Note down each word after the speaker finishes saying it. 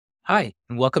Hi,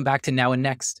 and welcome back to Now and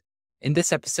Next. In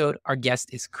this episode, our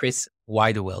guest is Chris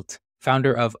Wieduwilt,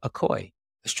 founder of Akoi,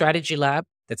 a strategy lab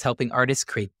that's helping artists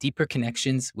create deeper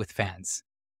connections with fans.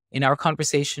 In our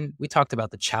conversation, we talked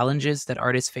about the challenges that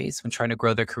artists face when trying to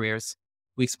grow their careers.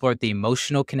 We explored the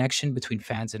emotional connection between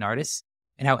fans and artists,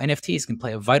 and how NFTs can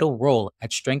play a vital role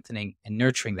at strengthening and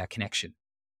nurturing that connection.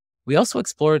 We also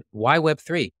explored why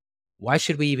Web3. Why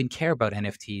should we even care about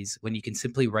NFTs when you can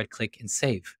simply right click and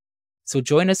save? So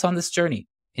join us on this journey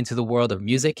into the world of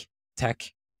music,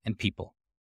 tech, and people.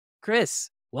 Chris,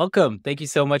 welcome. Thank you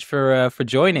so much for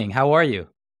joining. How are you?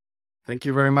 Thank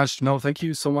you very much. No, thank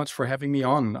you so much for having me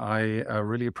on. I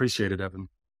really appreciate it, Evan.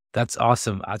 That's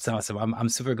awesome. That's awesome. I'm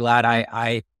super glad.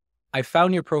 I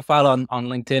found your profile on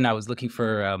LinkedIn. I was looking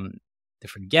for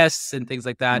different guests and things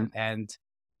like that, and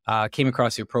came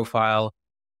across your profile,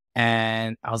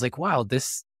 and I was like, wow,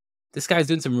 this guy's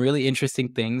doing some really interesting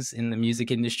things in the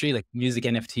music industry. Like, music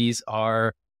NFTs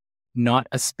are not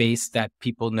a space that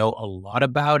people know a lot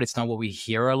about. It's not what we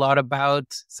hear a lot about.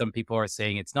 Some people are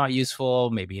saying it's not useful.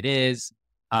 Maybe it is.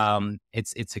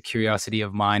 It's a curiosity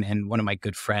of mine. And one of my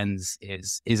good friends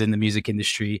is in the music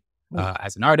industry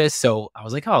as an artist. So I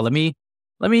was like, oh, let me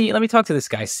talk to this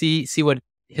guy, see what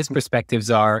his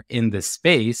perspectives are in this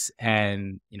space,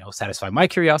 and satisfy my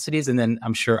curiosities. And then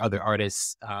I'm sure other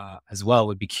artists as well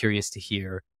would be curious to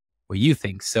hear what you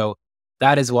think. So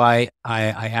that is why I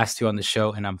asked you on the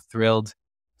show, and I'm thrilled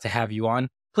to have you on.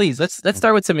 Please, let's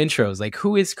start with some intros. Like,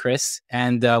 who is Chris,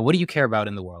 and what do you care about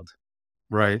in the world?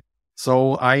 Right.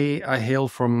 So I hail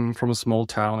from a small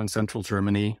town in central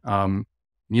Germany.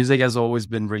 Music has always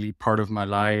been really part of my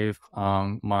life.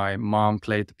 My mom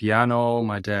played the piano,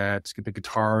 my dad the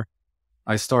guitar.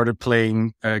 I started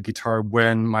playing guitar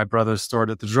when my brother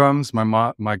started the drums.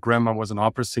 My grandma was an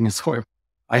opera singer, so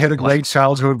I had a great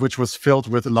childhood, which was filled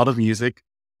with a lot of music.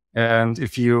 And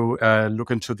if you look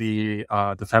into the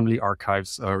family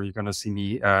archives, you're going to see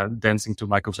me dancing to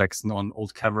Michael Jackson on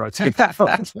old camera tape,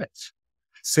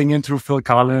 singing through Phil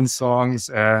Collins songs.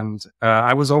 And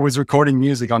I was always recording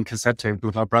music on cassette tape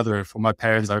with my brother for my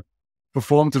parents. I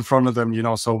performed in front of them,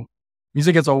 so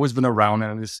music has always been around,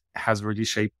 and this has really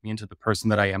shaped me into the person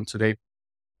that I am today.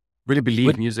 Really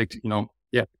believe music,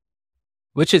 yeah.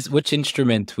 Which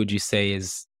instrument would you say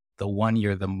is the one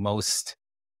you're the most,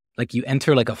 like, you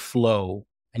enter like a flow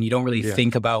and you don't really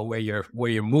think about where your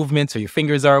movements or your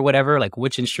fingers are or whatever? Like,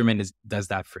 which instrument does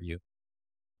that for you?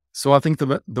 So I think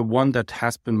the one that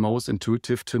has been most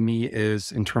intuitive to me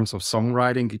is, in terms of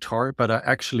songwriting, guitar, but I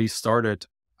actually started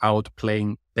out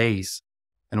playing bass.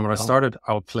 And when I started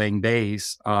out playing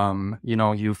bass,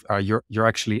 you're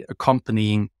actually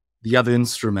accompanying the other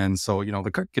instruments. So,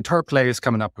 the guitar player is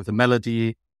coming up with a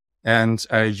melody, and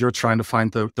you're trying to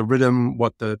find the rhythm,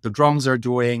 what the drums are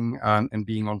doing, and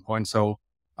being on point. So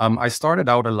I started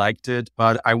out, I liked it,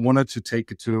 but I wanted to take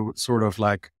it to sort of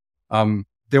like,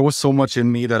 there was so much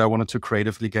in me that I wanted to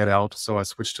creatively get out. So I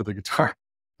switched to the guitar.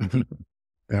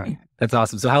 Yeah, that's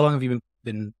awesome. So how long have you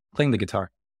been playing the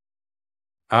guitar?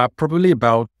 Probably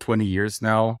about 20 years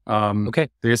now. Okay.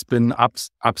 There's been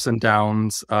ups and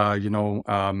downs,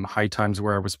 high times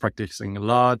where I was practicing a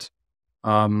lot.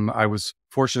 I was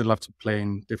fortunate enough to play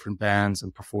in different bands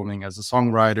and performing as a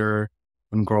songwriter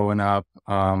when growing up.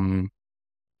 But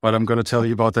I'm going to tell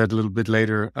you about that a little bit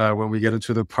later when we get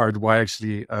into the part why I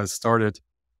actually started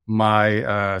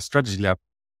my strategy lab.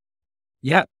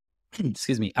 Yeah.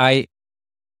 Excuse me.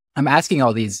 I'm asking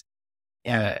all these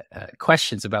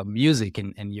questions about music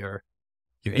and your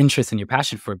interest and your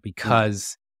passion for it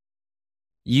because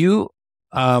you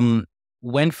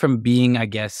went from being, I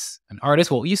guess, an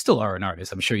artist. Well, you still are an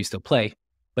artist. I'm sure you still play,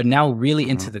 but now really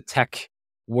into the tech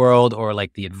world, or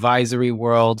like the advisory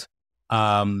world.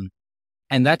 And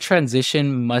that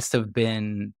transition must have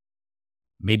been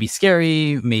maybe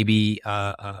scary, maybe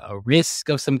a risk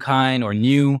of some kind, or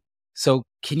new. So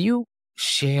can you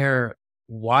share,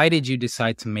 why did you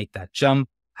decide to make that jump?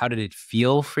 How did it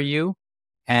feel for you?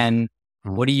 And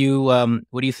what do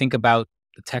you think about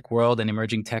the tech world and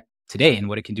emerging tech today, and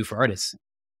what it can do for artists?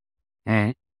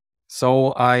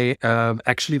 So I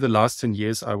actually, the last 10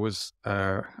 years, I've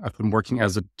been working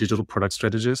as a digital product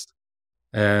strategist.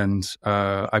 And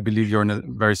I believe you're in a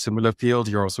very similar field.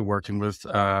 You're also working with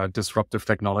disruptive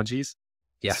technologies.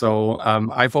 Yeah. So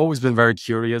I've always been very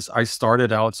curious. I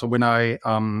started out, so when I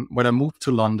moved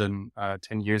to London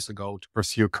 10 years ago to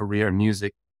pursue a career in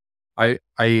music,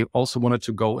 I also wanted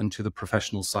to go into the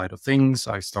professional side of things.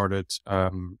 I started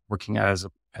working as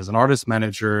an artist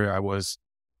manager. I was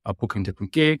booking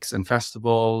different gigs and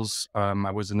festivals.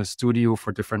 I was in a studio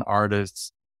for different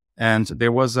artists. And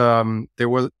there were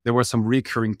some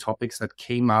recurring topics that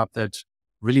came up that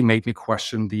really made me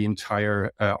question the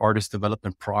entire artist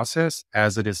development process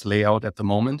as it is laid out at the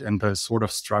moment, and the sort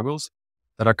of struggles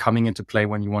that are coming into play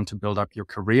when you want to build up your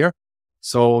career.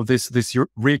 So this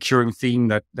recurring theme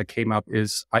that came up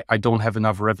is I don't have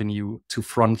enough revenue to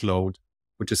front load,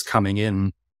 which is coming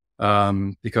in.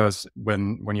 Because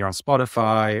when you're on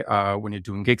Spotify, when you're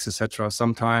doing gigs, etc.,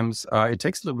 sometimes it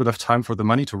takes a little bit of time for the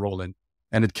money to roll in,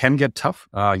 and it can get tough.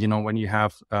 When you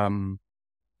have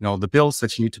the bills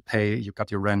that you need to pay, you've got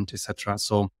your rent, etc.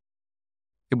 So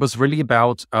it was really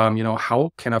about how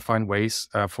can I find ways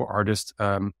for artists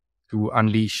to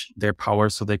unleash their power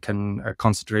so they can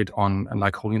concentrate on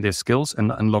like honing their skills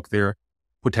and unlock their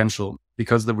potential.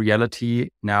 Because the reality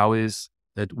now is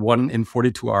that 1 in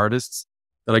 42 artists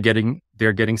that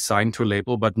they're getting signed to a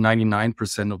label, but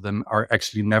 99% of them are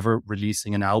actually never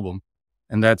releasing an album.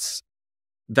 And that's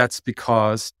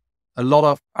because a lot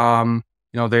of,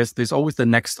 there's always the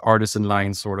next artist in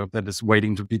line sort of that is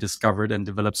waiting to be discovered and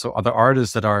developed. So other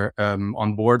artists that are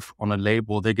on board on a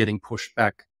label, they're getting pushed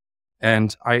back.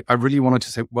 And I really wanted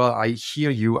to say, well, I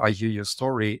hear your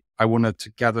story. I want to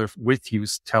together with you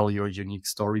tell your unique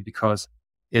story, because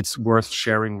it's worth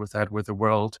sharing with the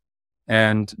world.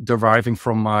 And deriving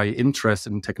from my interest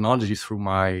in technology through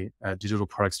my digital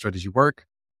product strategy work,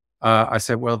 I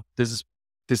said, well, this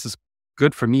is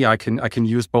good for me. I can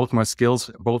use both my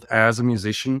skills, both as a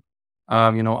musician,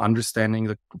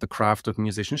 understanding the craft of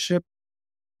musicianship,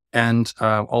 and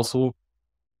also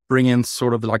bring in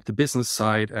sort of like the business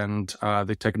side and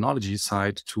the technology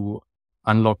side to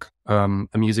unlock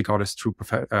a music artist's true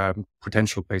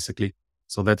potential, basically.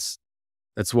 So that's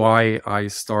why I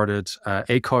started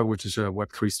ACOI, which is a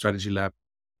Web3 strategy lab,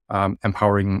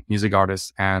 empowering music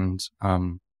artists and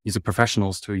music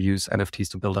professionals to use NFTs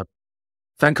to build up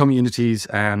fan communities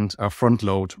and front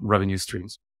load revenue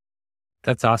streams.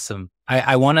 That's awesome.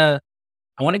 I want to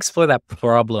explore that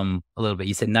problem a little bit.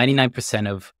 You said 99%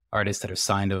 of artists that are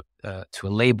signed to a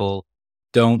label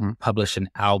don't publish an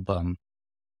album.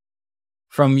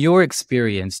 From your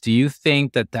experience, do you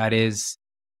think that is,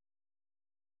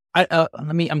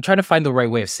 I'm trying to find the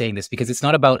right way of saying this, because it's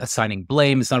not about assigning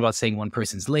blame. It's not about saying one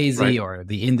person's lazy or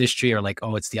the industry, or like,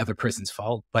 oh, it's the other person's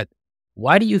fault. But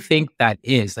why do you think that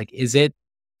is? Like, is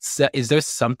there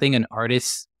something an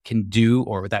artist can do,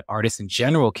 or that artists in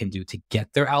general can do, to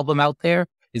get their album out there?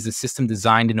 Is the system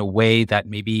designed in a way that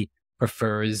maybe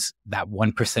prefers that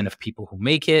 1% of people who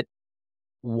make it?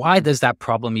 Why does that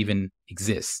problem even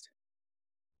exist?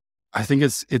 I think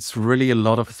it's really a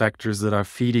lot of factors that are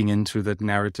feeding into that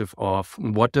narrative of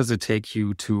what does it take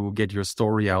you to get your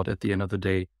story out at the end of the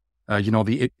day.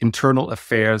 The internal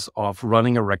affairs of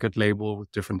running a record label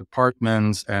with different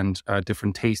departments and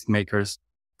different tastemakers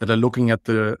that are looking at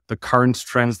the current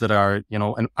trends that are,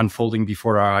 unfolding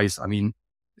before our eyes. I mean,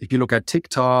 if you look at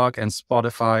TikTok and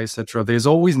Spotify, etc., there's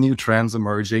always new trends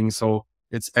emerging. So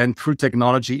and through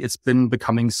technology, it's been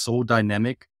becoming so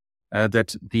dynamic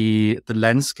that the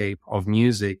landscape of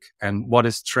music and what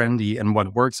is trendy and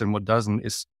what works and what doesn't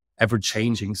is ever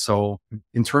changing. So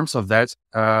in terms of that,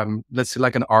 let's say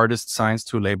like an artist signs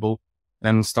to a label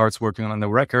and starts working on the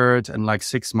record, and like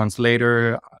 6 months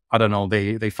later, I don't know,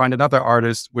 they find another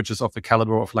artist which is of the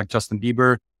caliber of like Justin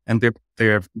Bieber, and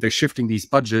they're shifting these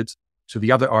budgets to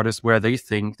the other artist where they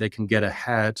think they can get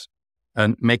ahead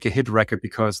and make a hit record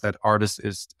because that artist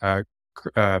is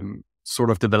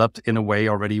sort of developed in a way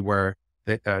already where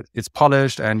it's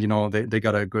polished, and they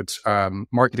got a good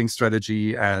marketing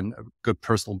strategy and a good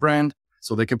personal brand,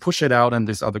 so they can push it out, and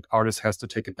this other artist has to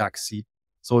take a back seat.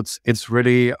 So it's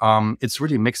really a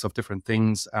mix of different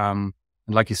things. And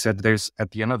like you said,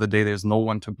 at the end of the day, there's no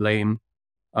one to blame,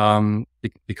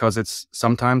 because it's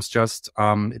sometimes just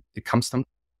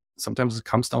sometimes it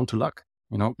comes down to luck.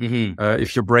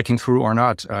 If you're breaking through or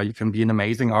not, you can be an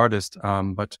amazing artist,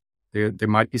 but there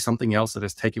might be something else that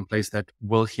is taking place that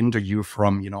will hinder you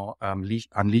from,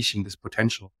 unleashing this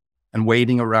potential and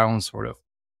waiting around, sort of.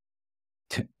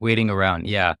 Waiting around,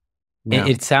 yeah.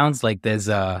 It sounds like it's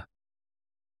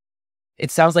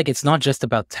not just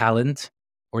about talent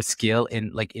or skill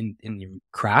in your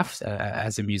craft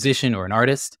as a musician or an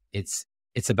artist. It's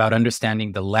about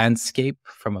understanding the landscape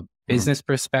from a business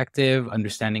perspective,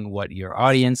 understanding what your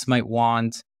audience might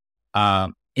want,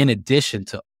 in addition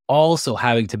to also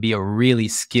having to be a really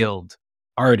skilled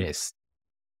artist.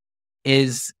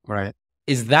 Is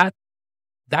that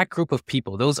group of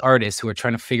people, those artists who are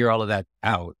trying to figure all of that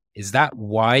out, is that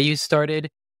why you started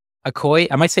ACOI?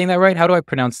 Am I saying that right? How do I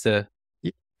pronounce the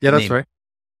that's name? right.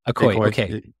 ACOI.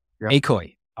 Okay. Yeah.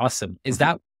 ACOI. Awesome. Is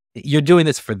that, you're doing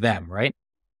this for them, right?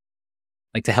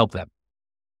 Like to help them?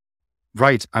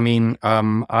 Right. I mean,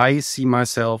 I see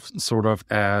myself sort of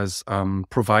as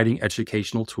providing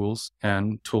educational tools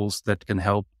and tools that can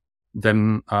help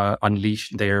them unleash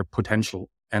their potential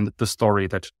and the story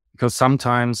that, because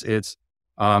sometimes it's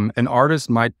an artist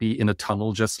might be in a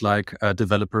tunnel, just like a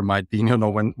developer might be,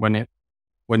 when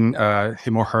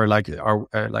him or her are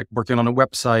like working on a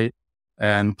website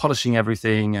and polishing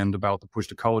everything and about to push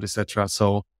the code, etc.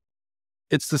 So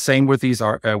it's the same with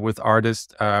with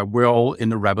artists. We're all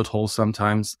in a rabbit hole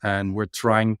sometimes, and we're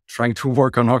trying to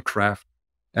work on our craft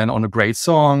and on a great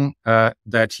song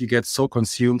that you get so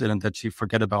consumed in and that you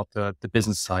forget about the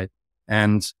business side.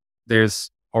 And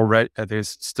there's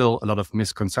still a lot of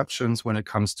misconceptions when it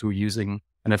comes to using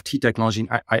NFT technology.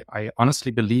 I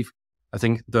honestly believe, I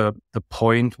think the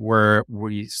point where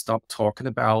we stop talking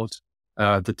about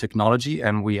the technology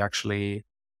and we actually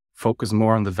focus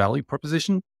more on the value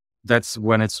proposition, that's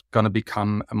when it's going to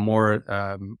become more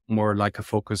like a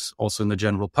focus also in the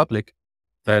general public,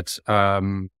 that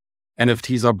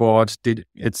NFTs are bought.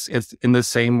 It's in the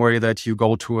same way that you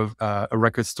go to a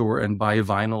record store and buy a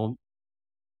vinyl,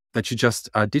 that you just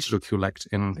digital collect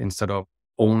instead of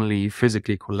only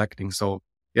physically collecting. So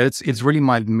yeah, it's really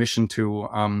my mission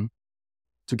to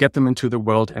get them into the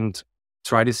world and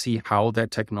try to see how that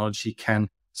technology can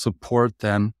support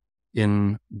them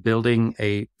in building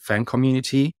a fan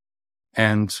community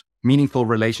and meaningful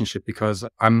relationship, because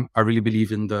I really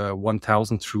believe in the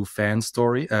 1000 true fan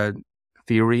story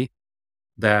theory,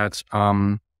 that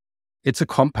it's a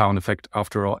compound effect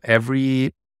after all.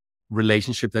 Every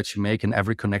relationship that you make and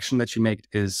every connection that you make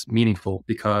is meaningful,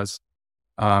 because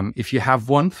if you have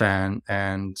one fan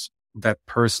and that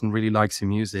person really likes your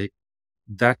music,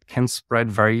 that can spread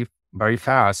very, very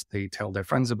fast. They tell their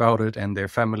friends about it and their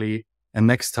family. And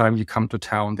next time you come to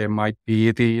town, there might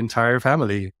be the entire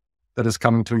family that is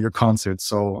coming to your concert.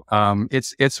 So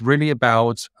it's really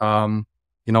about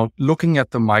looking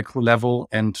at the micro level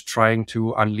and trying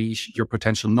to unleash your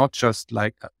potential, not just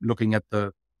like looking at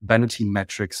the vanity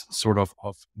metrics sort of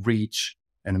reach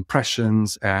and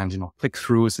impressions and click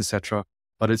throughs, etc.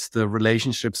 But it's the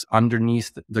relationships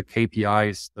underneath the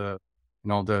KPIs, the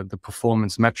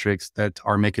performance metrics that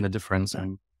are making a difference,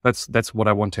 and that's what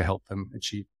I want to help them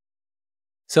achieve.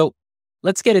 So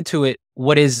let's get into it.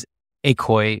 What is a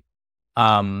koi?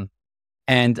 And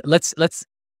let's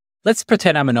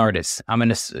pretend I'm an artist.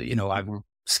 I'm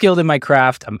skilled in my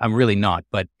craft. I'm really not,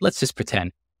 but let's just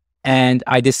pretend. And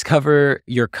I discover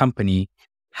your company.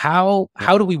 How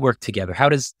do we work together? How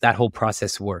does that whole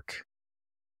process work?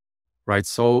 Right.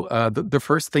 So the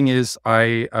first thing is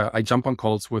I jump on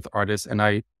calls with artists,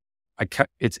 and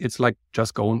it's like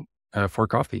just going for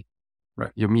coffee.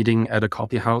 Right. You're meeting at a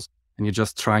coffee house and you're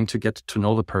just trying to get to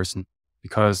know the person,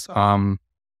 because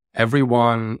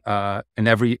everyone and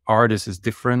every artist is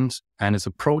different and is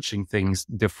approaching things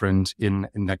different in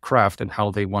their craft and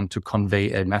how they want to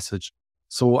convey a message.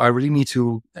 So I really need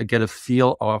to get a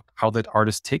feel of how that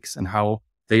artist ticks and how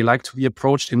they like to be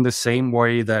approached, in the same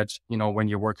way that, when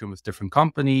you're working with different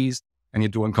companies and you're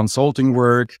doing consulting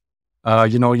work,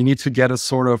 you need to get a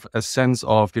sort of a sense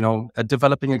of,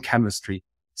 developing a chemistry.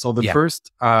 So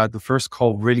the first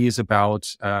call really is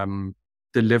about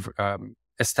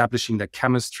establishing that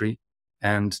chemistry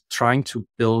and trying to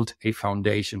build a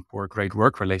foundation for a great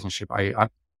work relationship.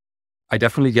 I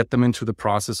definitely get them into the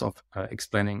process of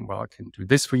explaining, well, I can do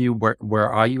this for you. Where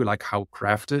are you? Like, how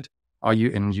crafted are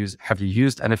you have you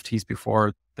used NFTs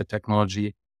before, the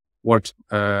technology? What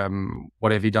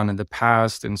have you done in the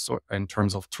past in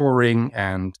terms of touring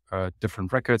and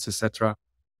different records, etc.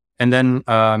 And then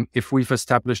if we've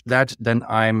established that, then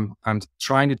I'm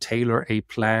trying to tailor a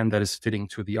plan that is fitting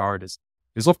to the artist.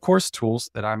 There's of course tools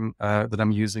that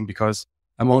I'm using, because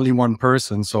I'm only one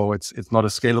person, so it's not a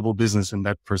scalable business in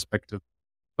that perspective.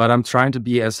 But I'm trying to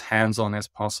be as hands-on as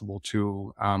possible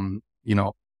to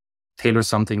tailor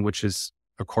something which is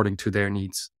according to their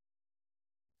needs.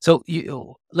 So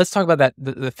let's talk about that,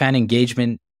 the fan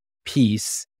engagement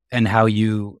piece, and how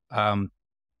you're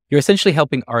essentially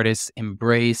helping artists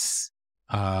embrace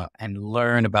and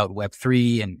learn about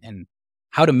Web3 and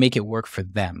how to make it work for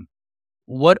them.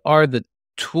 What are the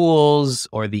tools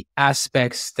or the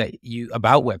aspects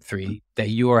about Web3 that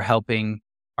you are helping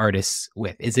artists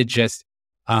with? Is it just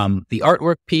the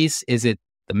artwork piece? Is it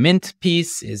the mint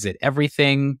piece? Is it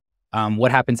everything?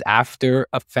 What happens after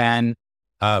a fan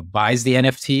buys the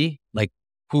NFT? Like,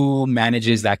 who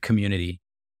manages that community?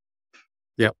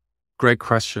 Yeah, great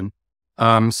question.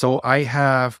 So I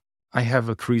have a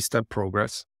 3-step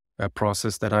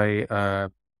process that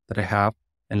I have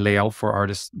and lay out for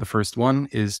artists. The first one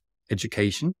is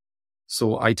education.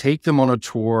 So I take them on a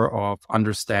tour of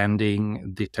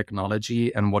understanding the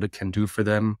technology and what it can do for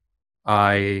them.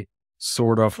 I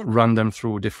sort of run them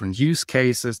through different use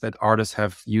cases that artists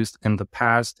have used in the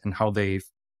past and how they've,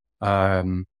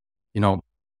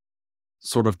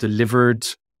 sort of delivered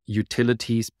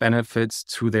utilities, benefits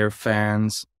to their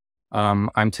fans.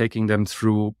 I'm taking them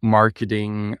through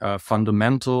marketing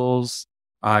fundamentals.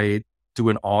 I do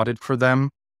an audit for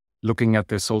them, looking at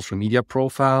their social media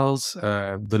profiles,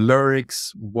 the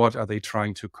lyrics, what are they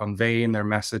trying to convey in their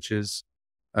messages,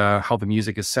 how the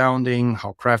music is sounding,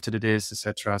 how crafted it is,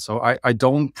 etc. So I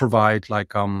don't provide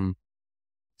like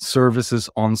services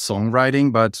on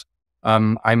songwriting, but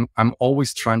I'm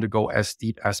always trying to go as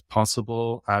deep as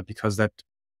possible because that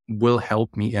will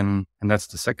help me and that's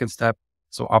the second step.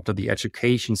 So after the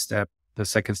education step, the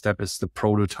second step is the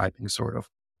prototyping sort of.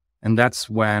 And that's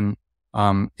when,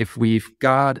 if we've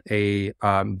got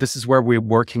this is where we're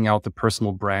working out the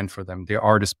personal brand for them, the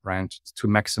artist brand to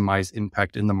maximize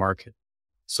impact in the market.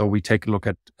 So we take a look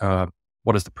at,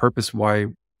 what is the purpose? Why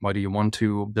do you want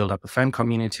to build up a fan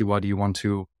community? Why do you want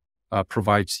to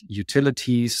provide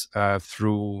utilities,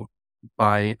 through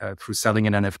selling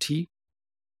an NFT?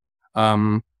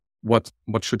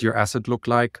 What should your asset look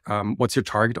like? What's your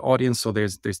target audience? So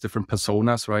there's different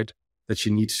personas, right? That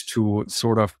you need to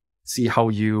sort of see how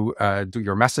you do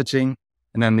your messaging.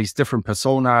 And then these different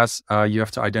personas, you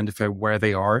have to identify where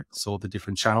they are. So the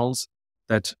different channels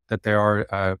that they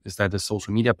are, is that a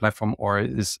social media platform or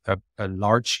is a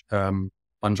large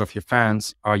bunch of your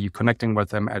fans? Are you connecting with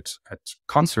them at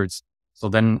concerts? So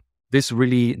then this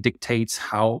really dictates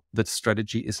how the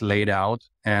strategy is laid out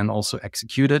and also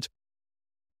executed.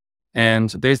 And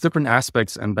there's different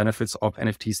aspects and benefits of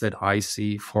NFTs that I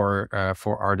see for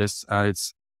artists.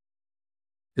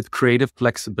 It's creative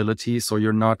flexibility. So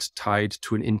you're not tied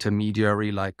to an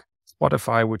intermediary like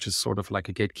Spotify, which is sort of like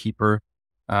a gatekeeper.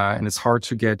 And it's hard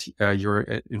to get your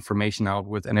information out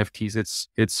with NFTs.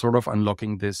 It's sort of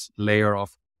unlocking this layer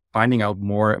of finding out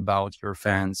more about your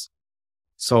fans.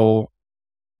 So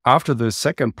after the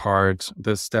second part,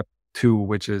 the step 2,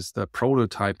 which is the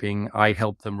prototyping, I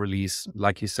help them release,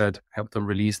 like you said, help them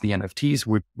release the NFTs.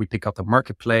 We pick up the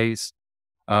marketplace.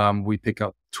 We pick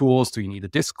up tools. Do you need a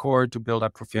Discord to build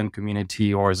up your fan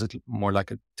community, or is it more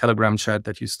like a Telegram chat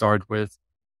that you start with?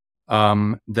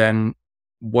 Then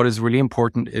what is really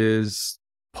important is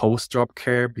post-drop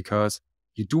care, because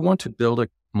you do want to build a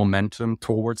momentum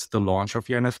towards the launch of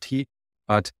your NFT.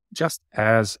 But just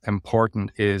as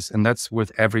important is, and that's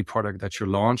with every product that you're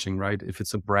launching, right? If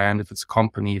it's a brand, if it's a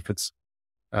company, if it's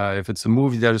a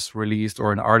movie that is released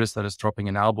or an artist that is dropping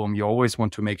an album, you always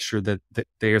want to make sure that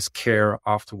there's care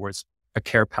afterwards, a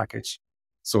care package,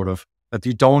 sort of, that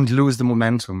you don't lose the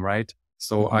momentum, right?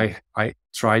 So I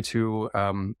try to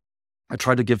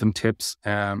give them tips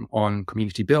on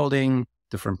community building,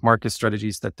 different market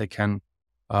strategies that they can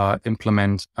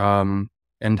implement,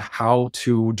 and how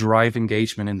to drive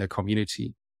engagement in the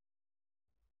community.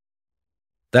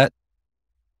 That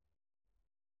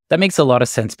makes a lot of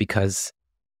sense, because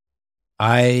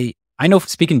I know,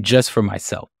 speaking just for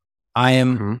myself, I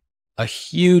am a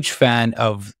huge fan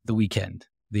of The Weeknd,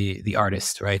 the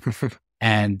artist, right?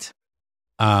 And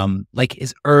like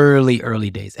his early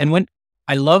days. And when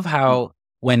I love how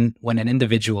when an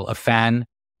individual, a fan,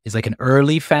 is like an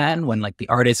early fan, when like the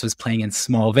artist was playing in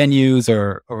small venues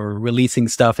or releasing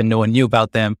stuff and no one knew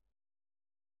about them.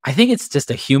 I think it's just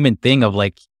a human thing of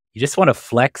like, you just want to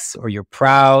flex or you're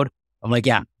proud. I'm like,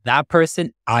 yeah, that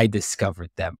person, I discovered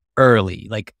them early.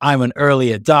 Like I'm an early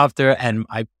adopter and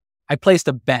I placed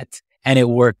a bet and it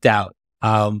worked out.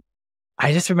 I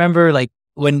just remember like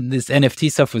when this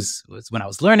NFT stuff was when I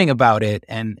was learning about it,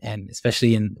 and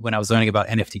especially when I was learning about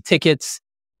NFT tickets,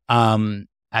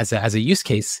 as a use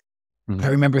case, I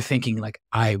remember thinking like,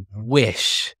 I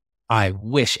wish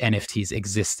NFTs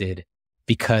existed,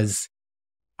 because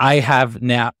I have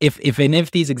now, if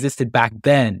NFTs existed back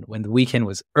then when The Weeknd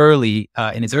was early,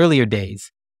 in his earlier days,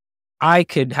 I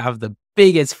could have the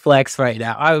biggest flex right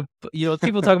now.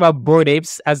 People talk about Bored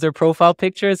Apes as their profile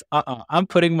pictures. I'm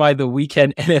putting my The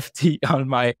Weeknd NFT on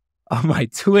my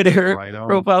Twitter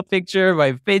profile picture,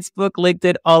 my Facebook,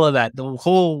 LinkedIn, all of that. The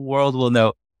whole world will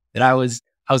know that I was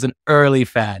an early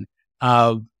fan.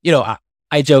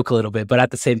 I joke a little bit, but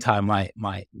at the same time, my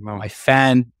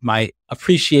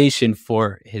appreciation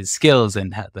for his skills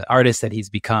and the artist that he's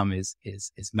become is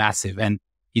massive. And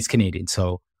he's Canadian,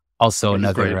 so also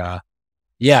another,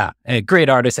 a great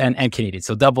artist and Canadian.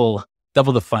 So double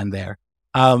the fun there.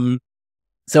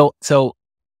 So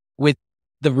with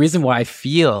the reason why I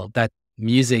feel that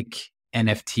music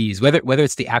NFTs, whether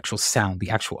it's the actual sound, the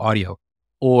actual audio,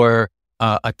 or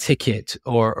a ticket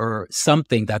or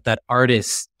something that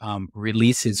artist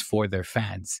releases for their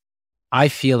fans, I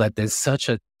feel that there's such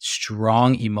a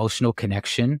strong emotional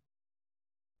connection,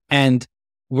 and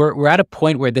we're at a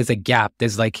point where there's a gap.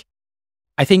 There's like,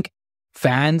 I think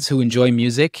fans who enjoy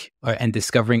music and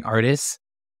discovering artists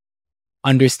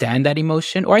understand that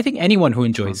emotion, or I think anyone who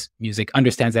enjoys music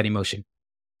understands that emotion.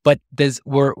 But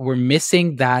we're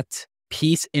missing that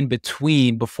piece in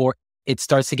between before it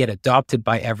starts to get adopted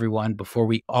by everyone. Before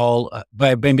we all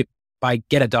by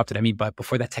get adopted, I mean, but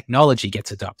before that technology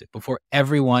gets adopted, before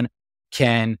everyone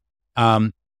can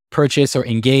purchase or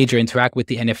engage or interact with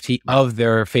the NFT of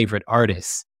their favorite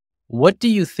artists. What do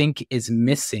you think is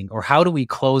missing, or how do we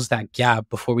close that gap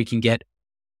before we can get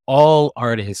all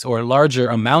artists or a larger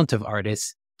amount of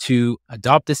artists to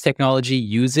adopt this technology,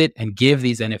 use it, and give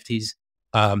these NFTs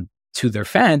to their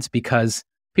fans? Because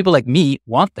people like me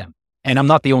want them. And I'm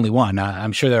not the only one.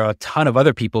 I'm sure there are a ton of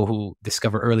other people who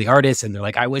discover early artists and they're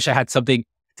like, I wish I had something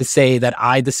to say that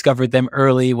I discovered them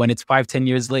early when it's 5-10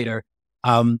 years later.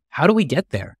 How do we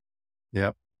get there?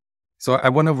 Yeah. So I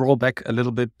want to roll back a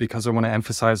little bit because I want to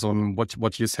emphasize on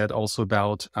what you said also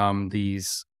about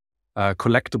these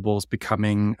collectibles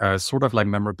becoming sort of like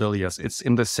memorabilia. It's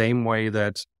in the same way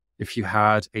that if you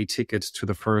had a ticket to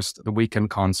the Weekend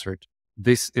concert,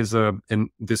 this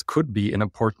could be an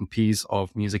important piece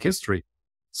of music history.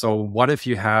 So what if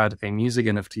you had a music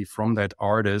NFT from that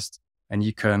artist, and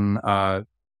you can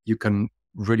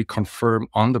really confirm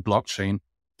on the blockchain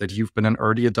that you've been an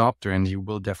early adopter, and you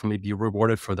will definitely be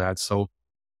rewarded for that. So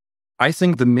I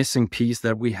think the missing piece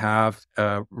that we have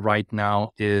right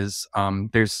now is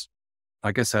there's,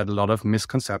 like I said, a lot of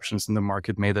misconceptions in the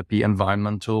market, may that be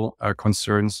environmental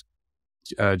concerns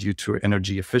due to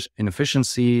energy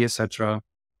inefficiency, etc.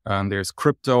 There's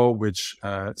crypto, which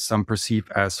some perceive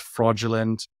as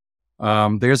fraudulent.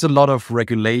 There's a lot of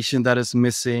regulation that is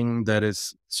missing, that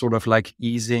is sort of like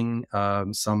easing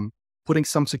putting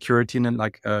some security in, and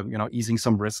like easing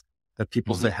some risk that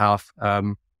people they have.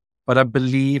 But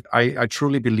I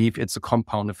truly believe it's a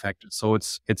compound effect. So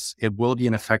it will be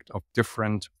an effect of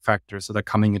different factors that are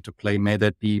coming into play. May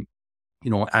that be,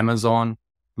 Amazon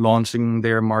launching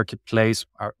their marketplace,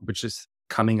 which is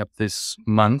coming up this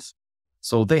month.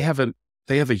 So they have a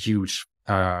huge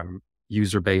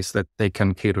user base that they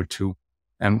can cater to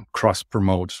and cross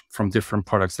promote from different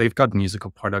products. They've got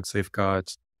musical products. They've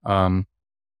got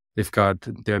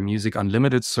their Music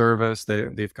Unlimited service.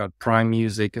 They've got Prime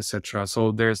Music, etc.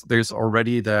 So there's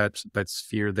already that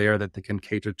sphere there that they can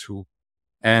cater to,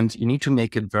 and you need to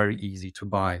make it very easy to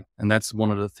buy. And that's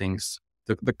one of the things.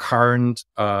 The current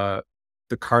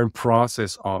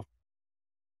process of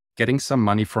getting some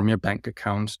money from your bank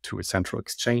account to a central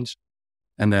exchange,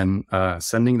 and then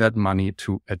sending that money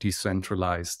to a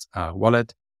decentralized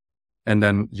wallet, and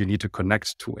then you need to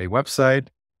connect to a website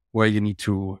where you need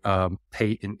to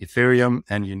pay in Ethereum,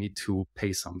 and you need to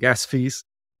pay some gas fees.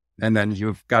 And then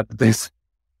you've got this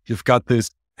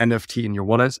NFT in your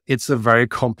wallet. It's a very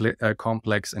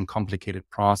complex and complicated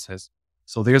process.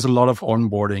 So there's a lot of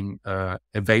onboarding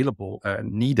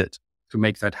needed to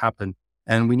make that happen.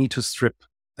 And we need to strip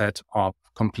that off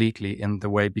completely in the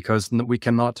way, because we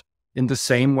cannot, in the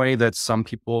same way that some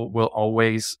people will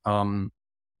always,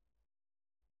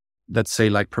 let's say,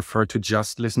 like, prefer to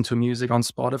just listen to music on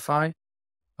Spotify.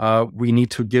 We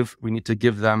need to give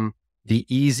them the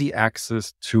easy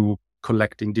access to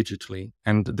collecting digitally.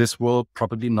 And this will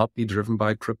probably not be driven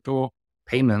by crypto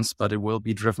payments, but it will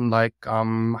be driven like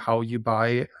how you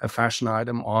buy a fashion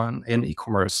item on an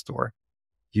e-commerce store.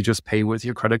 You just pay with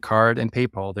your credit card and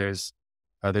PayPal. There's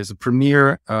a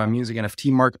premier music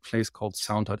NFT marketplace called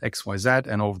Sound.xyz,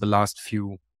 and over the last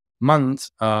few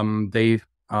months, the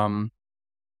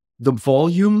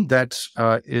volume that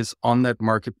is on that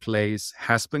marketplace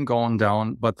has been going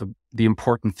down, but the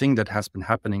important thing that has been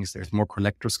happening is there's more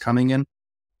collectors coming in,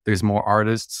 there's more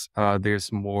artists, there's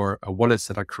more wallets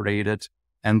that are created,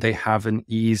 and they have an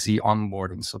easy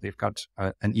onboarding. So they've got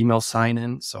an email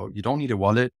sign-in, so you don't need a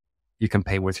wallet. You can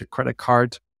pay with your credit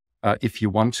card. If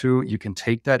you want to, you can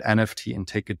take that NFT and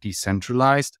take it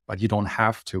decentralized, but you don't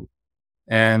have to.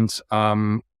 And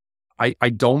I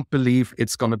don't believe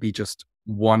it's going to be just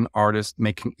one artist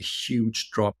making a huge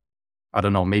drop. I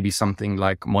don't know, maybe something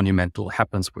like monumental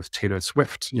happens with Taylor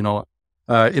Swift,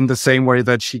 in the same way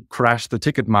that she crashed the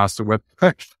Ticketmaster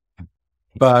website.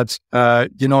 But, I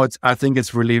think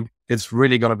it's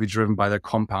really going to be driven by the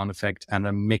compound effect and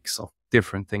a mix of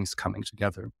different things coming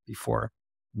together before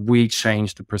we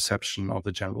change the perception of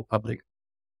the general public.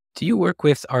 Do you work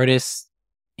with artists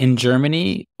in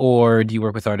Germany, or do you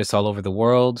work with artists all over the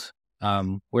world?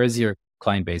 Where's your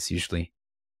client base usually?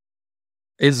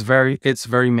 It's very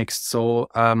mixed. So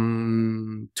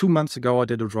 2 months ago, I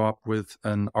did a drop with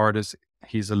an artist.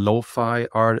 He's a lo-fi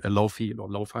art, a lo-fi or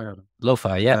lo-fi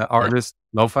Lo-fi, yeah. artist,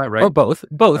 lo-fi, Or right? both.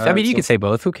 Both. I mean, you So can say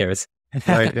both. Who cares?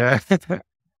 right, yeah.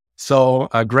 So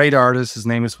a great artist. His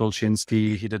name is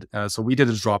Wilczynski. So we did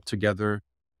a drop together.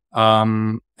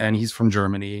 And he's from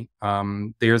Germany.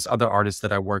 There's other artists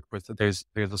that I work with. There's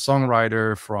a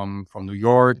songwriter from New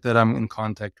York that I'm in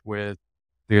contact with.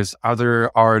 There's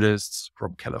other artists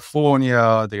from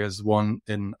California. There's one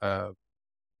I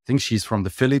think she's from the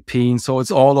Philippines. So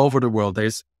it's all over the world.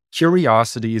 There's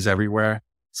curiosities everywhere.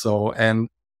 So, and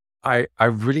I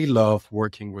really love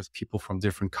working with people from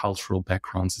different cultural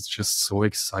backgrounds. It's just so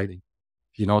exciting,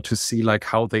 to see like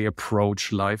how they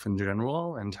approach life in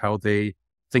general and how they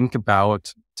think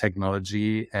about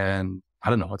technology. And I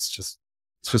don't know, it's just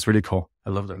really cool.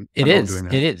 I love that. It I love is. doing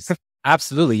that. It is.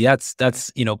 Absolutely.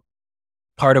 That's,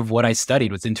 part of what I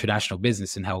studied was international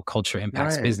business and how culture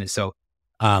impacts Right. business. So,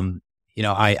 I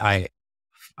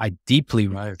deeply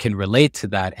can relate to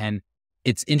that. And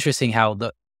it's interesting how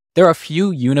there are a few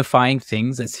unifying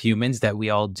things as humans that we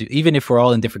all do, even if we're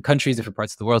all in different countries, different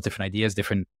parts of the world, different ideas,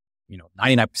 different,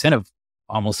 99% of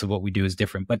almost of what we do is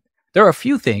different. But there are a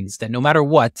few things that no matter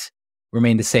what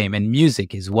remain the same. And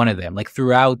music is one of them. Like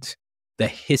throughout the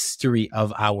history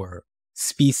of our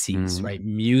species, right?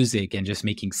 Music and just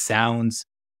making sounds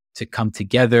to come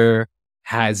together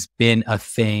has been a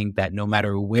thing that no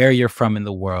matter where you're from in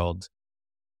the world,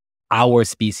 our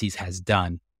species has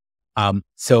done.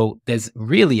 So there's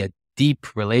really a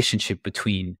deep relationship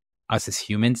between us as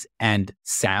humans and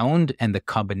sound, and the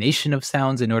combination of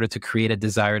sounds in order to create a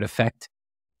desired effect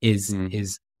is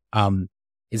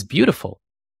beautiful.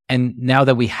 And now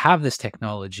that we have this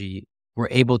technology, we're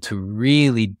able to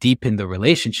really deepen the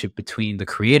relationship between the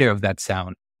creator of that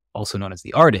sound, also known as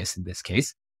the artist in this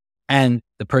case, and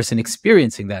the person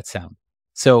experiencing that sound.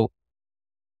 So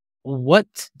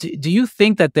what do you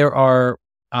think that there are,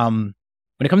 when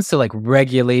it comes to like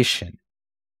regulation,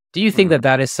 do you think that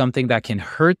that is something that can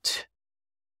hurt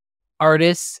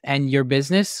artists and your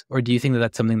business, or do you think that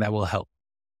that's something that will help?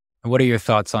 And what are your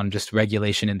thoughts on just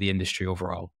regulation in the industry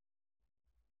overall?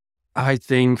 I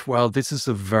think, well, this is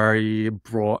a very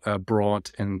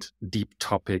broad and deep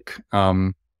topic.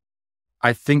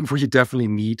 I think we definitely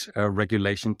need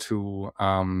regulation to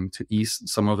ease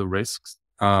some of the risks,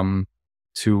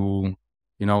 to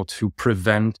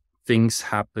prevent things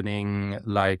happening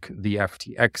like the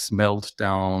FTX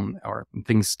meltdown, or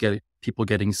people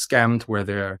getting scammed where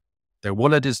their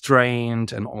wallet is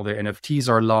drained and all their NFTs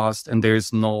are lost, and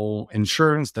there's no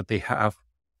insurance that they have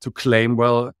to claim,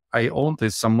 well, I own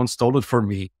this, someone stole it from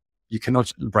me.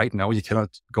 Right now, you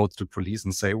cannot go to the police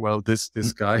and say, well, this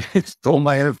guy stole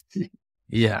my NFT.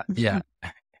 Yeah.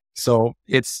 So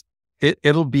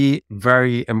it'll be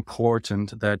very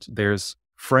important that there's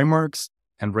frameworks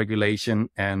and regulation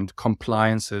and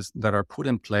compliances that are put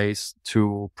in place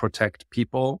to protect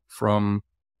people from,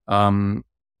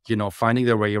 finding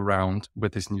their way around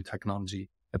with this new technology.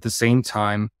 At the same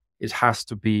time, it has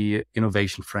to be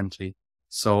innovation friendly.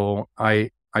 So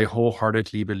I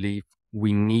wholeheartedly believe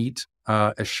we need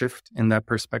a shift in that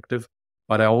perspective,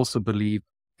 but I also believe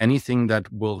anything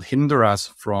that will hinder us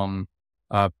from,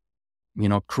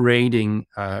 creating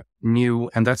new,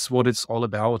 and that's what it's all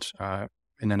about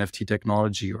in NFT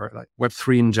technology or like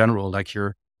Web3 in general. Like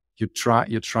you're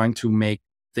trying to make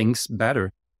things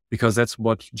better, because that's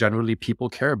what generally people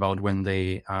care about when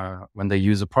they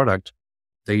use a product.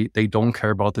 They don't care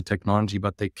about the technology,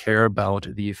 but they care about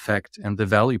the effect and the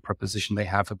value proposition they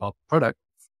have about the product.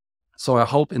 So I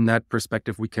hope in that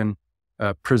perspective, we can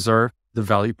preserve the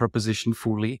value proposition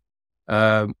fully,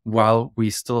 while we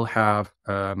still have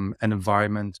an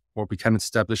environment, or we can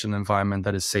establish an environment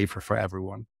that is safer for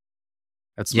everyone.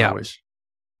 That's my wish.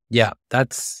 Yeah,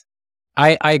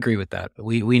 I agree with that.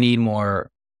 We need more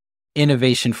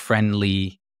innovation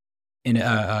friendly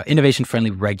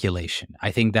regulation.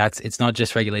 I think it's not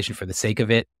just regulation for the sake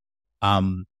of it.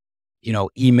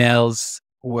 Emails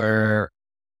were,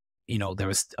 there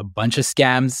was a bunch of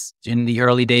scams in the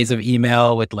early days of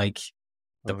email with like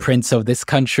the prince of this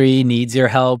country needs your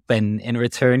help, and in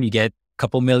return you get a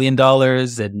couple $1 million.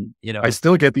 And I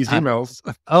still get these emails.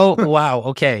 Oh, wow.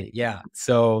 Okay. Yeah.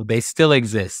 So they still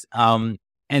exist. And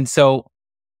so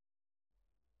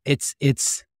it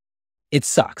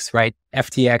sucks, right?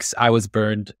 FTX, I was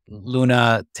burned.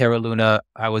 Terra Luna,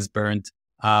 I was burned.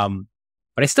 But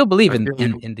I still believe in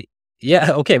the,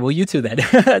 yeah. Okay. Well, you too then.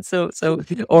 So,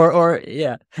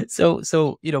 yeah.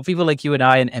 So, people like you and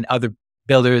I and other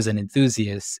builders and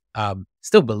enthusiasts,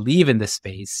 still believe in this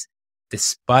space,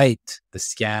 despite the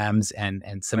scams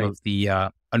and some of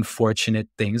the unfortunate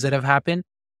things that have happened.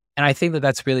 And I think that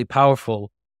that's really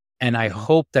powerful. And I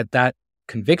hope that that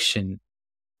conviction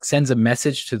sends a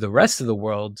message to the rest of the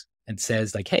world and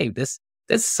says like, hey, there's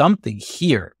something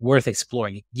here worth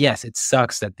exploring. Yes, it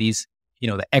sucks that these,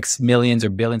 the X millions or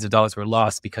billions of dollars were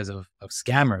lost because of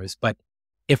scammers. But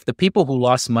if the people who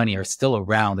lost money are still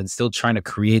around and still trying to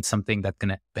create something that's going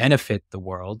to benefit the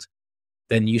world,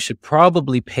 then you should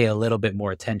probably pay a little bit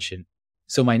more attention.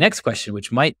 So my next question,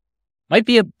 which might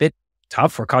be a bit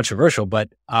tough or controversial, but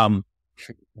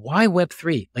why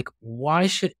Web3? Like, why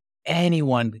should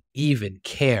anyone even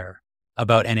care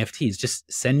about NFTs?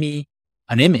 Just send me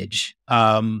an image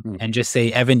and just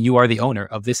say, Evan, you are the owner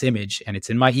of this image, and it's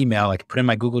in my email. I can put it in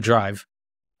my Google Drive,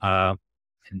 and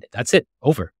that's it.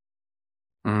 Over.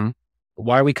 Mm-hmm.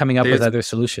 Why are we coming up with other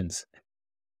solutions?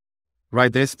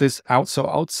 Right. There's this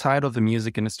outside of the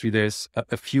music industry. There's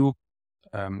a few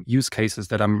use cases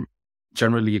that I'm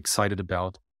generally excited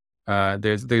about.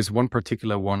 There's one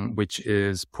particular one, which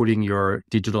is putting your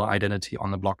digital identity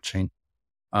on the blockchain.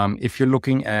 If you're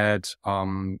looking at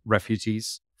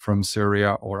refugees from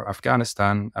Syria or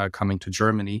Afghanistan coming to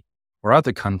Germany or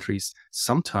other countries,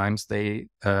 sometimes they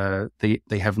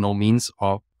have no means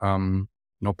of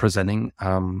presenting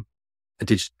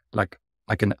like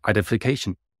an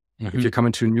identification. Mm-hmm. If you're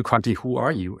coming to a new country, who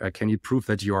are you? Can you prove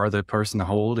that you are the person?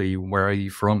 How old are you? Where are you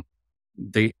from?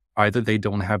 Either they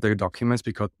don't have their documents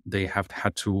because they have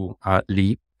had to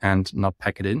leave and not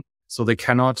pack it in, so they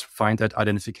cannot find that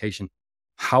identification.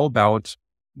 How about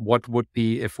what would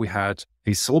be if we had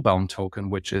a soulbound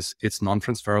token, which is it's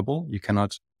non-transferable? You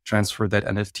cannot transfer that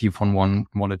NFT from one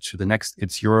wallet to the next.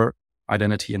 It's your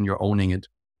identity and you're owning it.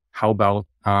 How about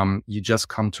you just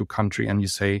come to country and you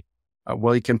say,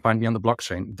 well, you can find me on the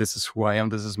blockchain. This is who I am.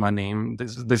 This is my name.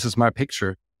 This is my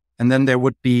picture. And then there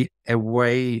would be a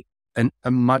way,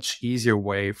 a much easier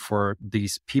way for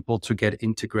these people to get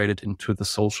integrated into the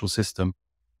social system.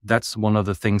 That's one of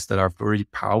the things that are very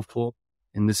powerful.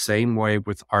 In the same way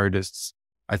with artists,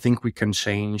 I think we can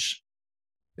change.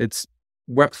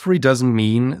 Web3 doesn't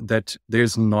mean that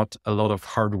there's not a lot of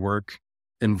hard work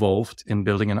involved in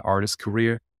building an artist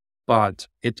career, but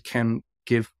it can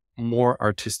give more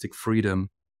artistic freedom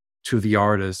to the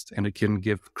artist, and it can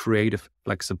give creative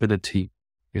flexibility.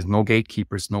 There's no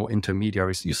gatekeepers, no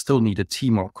intermediaries. You still need a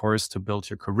team, of course, to build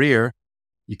your career.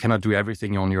 You cannot do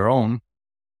everything on your own,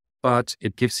 but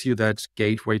it gives you that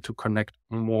gateway to connect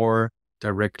more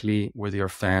directly with your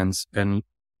fans and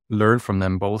learn from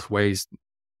them both ways. You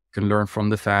can learn from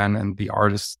the fan and the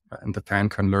artist, and the fan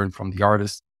can learn from the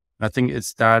artist. I think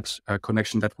it's that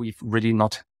connection that we've really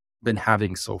not been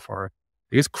having so far.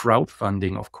 There's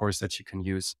crowdfunding, of course, that you can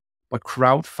use. But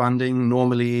crowdfunding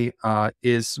normally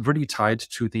is really tied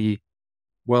to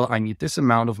I need this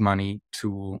amount of money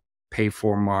to pay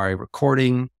for my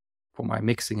recording, for my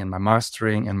mixing and my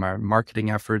mastering and my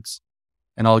marketing efforts.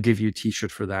 And I'll give you a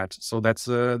t-shirt for that. So that's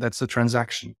a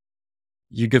transaction.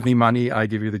 You give me money, I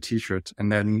give you the t-shirt.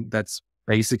 And then that's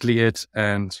basically it.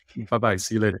 And bye-bye,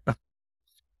 see you later.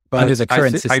 But under the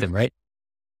current system, right?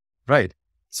 Right.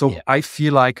 So I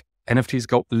feel like NFTs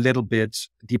go a little bit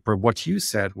deeper. What you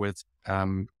said with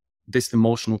this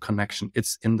emotional connection,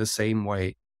 it's in the same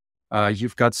way.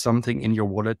 You've got something in your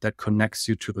wallet that connects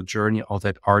you to the journey of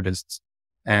that artist.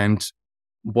 And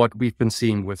what we've been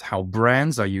seeing with how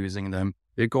brands are using them,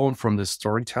 they're going from the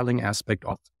storytelling aspect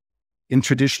of, in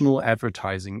traditional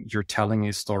advertising, you're telling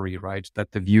a story, right?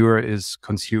 That the viewer is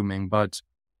consuming. But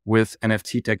with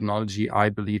NFT technology, I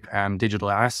believe, and digital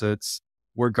assets,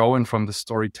 we're going from the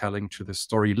storytelling to the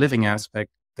story living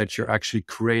aspect, that you're actually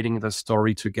creating the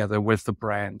story together with the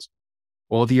brand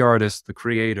or the artist, the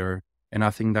creator. And I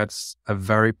think that's a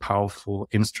very powerful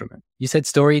instrument. You said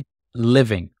story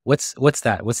living. What's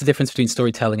that? What's the difference between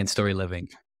storytelling and story living?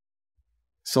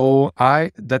 So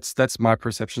that's my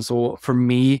perception. So for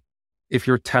me, if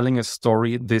you're telling a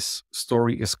story, this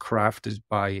story is crafted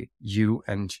by you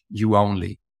and you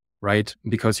only, right?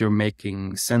 Because you're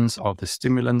making sense of the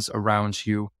stimulants around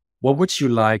you. What would you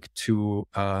like to,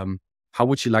 how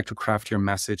would you like to craft your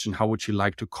message, and how would you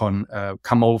like to come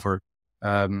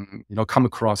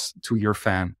across to your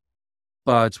fan?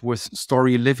 But with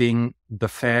story living, the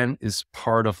fan is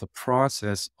part of the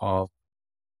process of,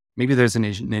 maybe there's an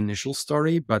initial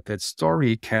story, but that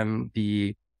story can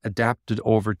be adapted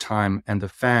over time. And the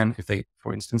fan, if they,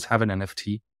 for instance, have an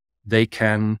NFT,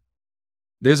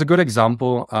 there's a good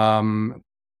example.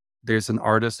 There's an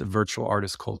artist, a virtual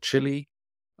artist called Chili,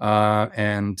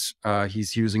 and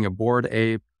he's using a Bored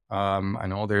Ape. I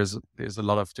know there's a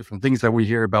lot of different things that we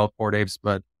hear about Bored Apes,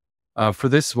 but for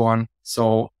this one,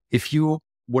 so if you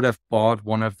would have bought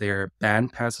one of their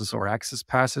band passes or access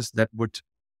passes, that would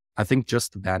I think,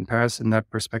 just the band pass in that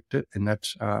perspective, in that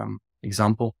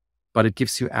example, but it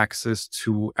gives you access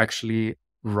to actually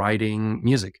writing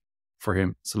music for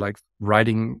him. So like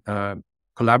writing,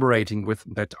 collaborating with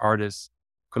that artist,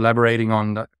 collaborating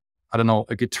on, I don't know,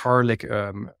 a guitar, like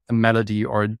a melody,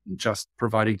 or just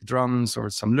providing the drums or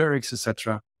some lyrics,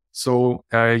 etc. So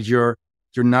you're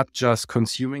not just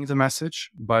consuming the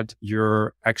message, but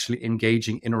you're actually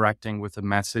engaging, interacting with the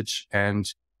message,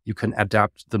 and you can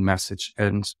adapt the message.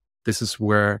 And this is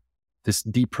where this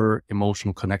deeper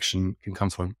emotional connection can come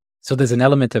from. So there's an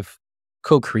element of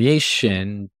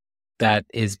co-creation that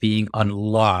is being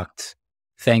unlocked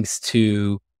thanks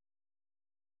to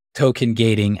token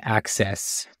gating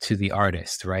access to the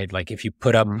artist, right? Like if you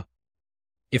put up,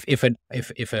 if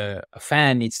a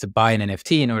fan needs to buy an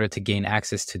NFT in order to gain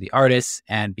access to the artist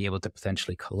and be able to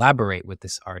potentially collaborate with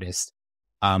this artist,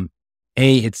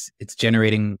 it's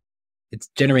generating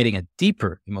a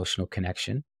deeper emotional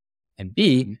connection, and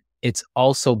B, it's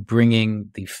also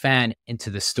bringing the fan into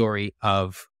the story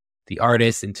of the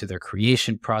artist, into their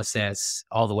creation process,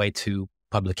 all the way to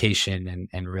publication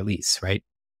and release, right?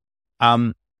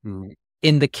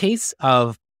 In the case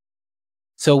of,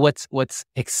 so what's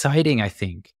exciting, I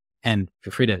think, and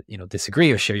feel free to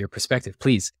disagree or share your perspective,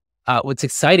 please. What's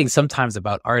exciting sometimes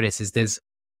about artists is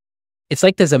it's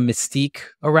like there's a mystique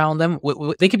around them.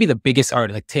 They could be the biggest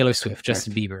artist, like Taylor Swift,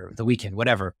 Justin Bieber, The Weeknd,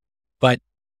 whatever, but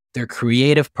their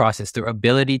creative process, their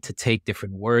ability to take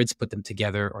different words, put them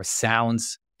together, or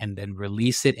sounds, and then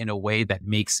release it in a way that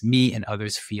makes me and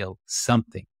others feel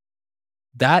something.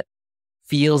 That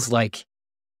feels like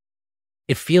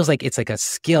it's like a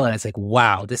skill, and it's like,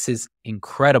 wow, this is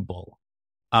incredible.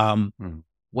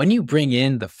 When you bring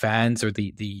in the fans or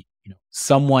the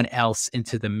someone else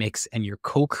into the mix, and you're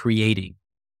co-creating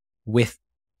with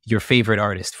your favorite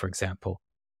artist, for example,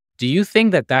 do you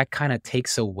think that kind of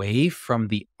takes away from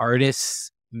the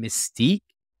artist's mystique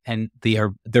and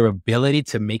their ability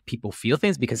to make people feel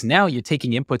things? Because now you're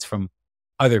taking inputs from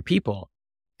other people,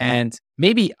 and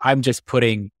maybe I'm just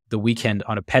putting The Weeknd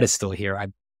on a pedestal here.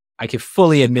 I can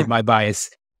fully admit my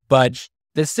bias, but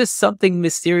there's just something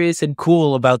mysterious and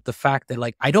cool about the fact that,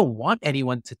 like, I don't want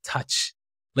anyone to touch,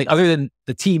 like, other than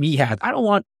the team he had. I don't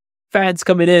want fans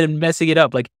coming in and messing it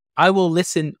up. Like, I will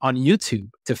listen on YouTube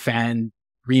to fan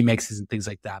remixes and things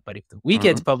like that. But if The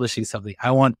Weeknd's publishing something,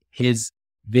 I want his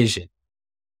vision.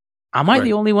 Am I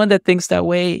the only one that thinks that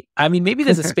way? I mean, maybe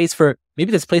there's place for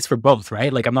both,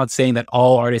 right? Like, I'm not saying that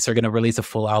all artists are going to release a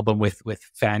full album with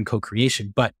fan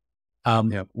co-creation, but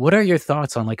what are your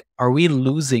thoughts on, like, are we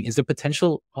losing? Is there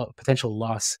potential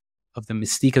loss of the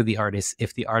mystique of the artist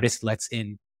if the artist lets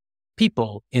in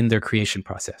people in their creation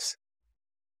process?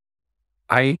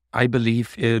 I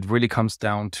believe it really comes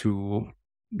down to,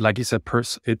 like you said,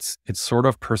 it's sort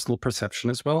of personal perception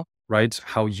as well, right?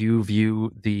 How you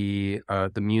view the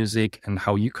music and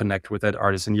how you connect with that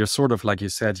artist. And you're sort of, like you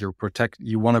said,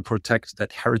 you want to protect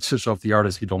that heritage of the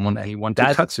artist. You don't want anyone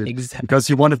to touch it, because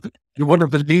you want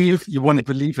to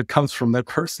believe it comes from that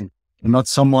person, and not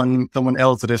someone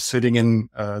else that is sitting in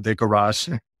their garage.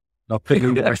 Not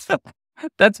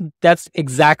That's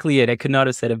exactly it. I could not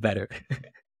have said it better.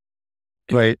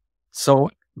 Right. So,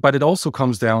 but it also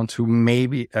comes down to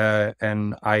maybe,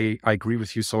 and I agree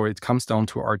with you. So it comes down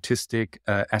to artistic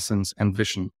essence and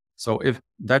vision. So if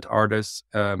that artist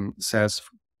says,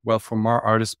 well, for my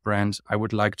artist brand, I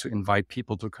would like to invite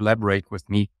people to collaborate with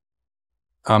me.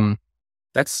 I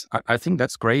think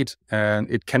that's great. And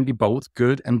it can be both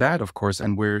good and bad, of course.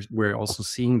 And we're also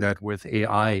seeing that with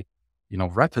AI,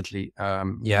 rapidly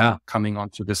coming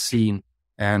onto the scene.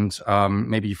 And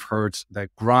maybe you've heard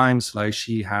that Grimes, like,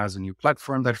 she has a new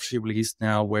platform that she released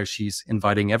now, where she's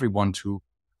inviting everyone to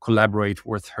collaborate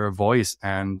with her voice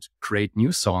and create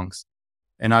new songs.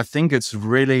 And I think it's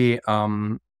really,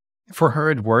 for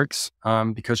her, it works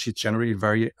because she's generally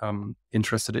very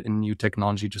interested in new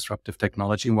technology, disruptive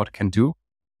technology, and what it can do.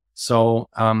 So,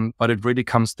 but it really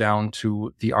comes down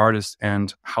to the artist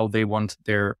and how they want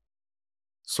their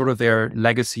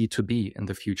legacy to be in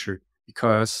the future.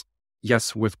 Because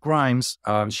yes, with Grimes,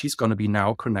 she's going to be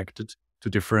now connected to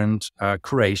different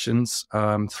creations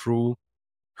through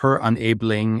her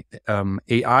enabling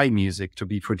AI music to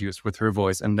be produced with her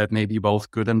voice. And that may be both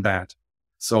good and bad.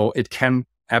 So it can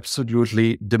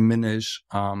absolutely diminish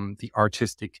the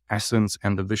artistic essence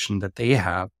and the vision that they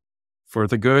have, for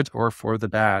the good or for the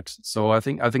bad. So I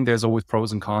think there's always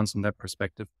pros and cons in that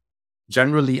perspective.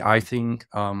 Generally, I think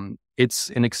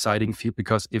it's an exciting field,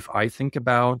 because if I think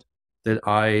about that,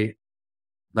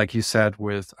 like you said,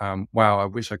 with, wow, I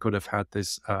wish I could have had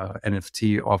this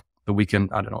NFT of The Weeknd.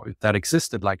 I don't know if that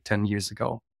existed like 10 years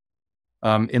ago.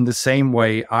 In the same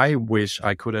way, I wish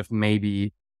I could have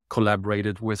maybe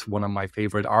collaborated with one of my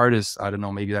favorite artists. I don't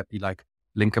know, maybe that'd be like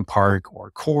Linkin Park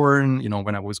or Korn,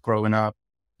 when I was growing up,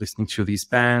 listening to these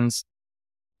bands.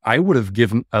 I would have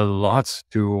given a lot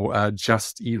to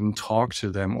just even talk to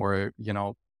them, or,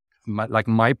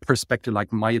 my perspective,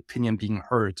 like my opinion being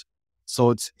heard.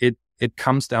 So it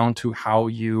comes down to how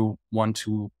you want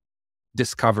to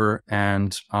discover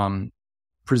and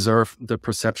preserve the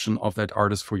perception of that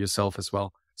artist for yourself as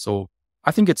well. So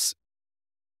I think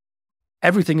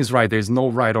everything is right. There's no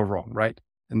right or wrong, right?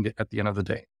 At the end of the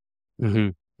day.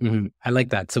 Mm-hmm. Mm-hmm. I like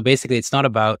that. So basically, it's not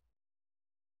about,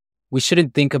 we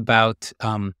shouldn't think about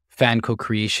fan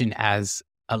co-creation as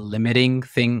a limiting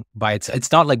thing by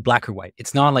it's not like black or white.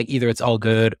 It's not like either it's all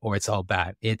good or it's all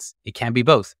bad. It can be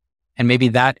both. And maybe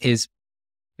that's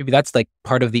like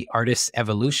part of the artist's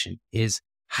evolution, is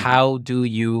how do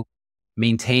you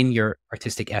maintain your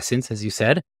artistic essence, as you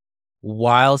said,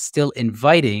 while still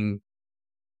inviting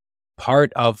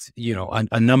part of,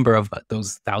 a number of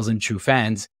those 1,000 true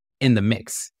fans in the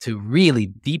mix to really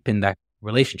deepen that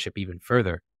relationship even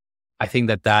further. I think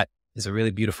that is a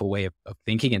really beautiful way of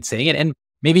thinking and saying it. And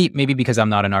maybe because I'm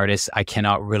not an artist, I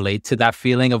cannot relate to that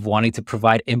feeling of wanting to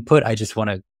provide input. I just want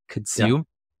to consume. Yeah.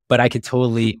 But I could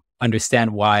totally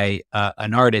understand why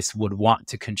an artist would want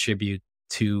to contribute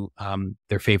to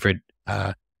their favorite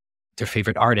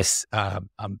artist's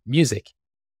music.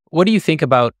 What do you think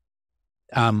about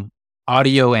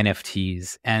audio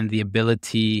NFTs and the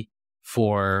ability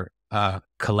for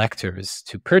collectors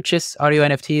to purchase audio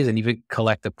NFTs and even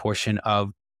collect a portion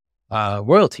of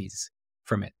royalties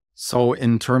from it? So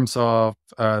in terms of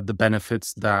the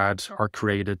benefits that are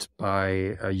created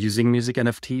by using music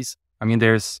NFTs, I mean,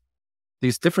 there's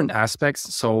these different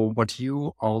aspects. So what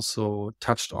you also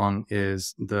touched on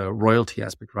is the royalty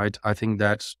aspect, right? I think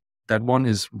that one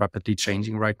is rapidly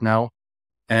changing right now.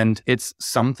 And it's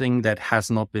something that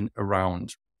has not been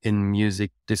around in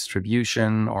music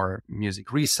distribution or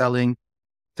music reselling.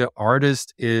 The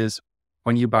artist is,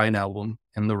 when you buy an album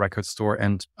in the record store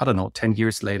and, I don't know, 10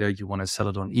 years later, you want to sell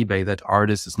it on eBay, that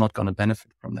artist is not going to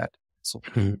benefit from that. So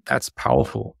that's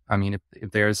powerful. I mean,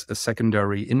 if there's a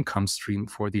secondary income stream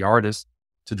for the artist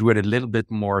to do it a little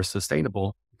bit more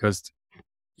sustainable, because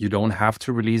you don't have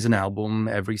to release an album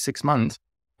every 6 months,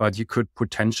 but you could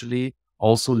potentially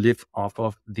also live off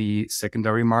of the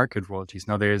secondary market royalties.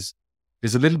 Now, there's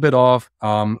a little bit of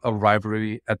a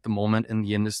rivalry at the moment in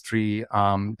the industry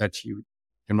that you're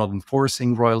not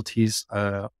enforcing royalties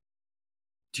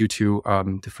due to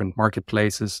different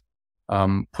marketplaces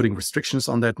putting restrictions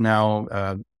on that now.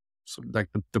 So like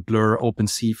the Blur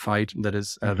OpenSea fight that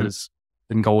is that has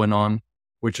been going on,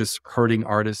 which is hurting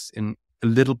artists in a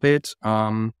little bit.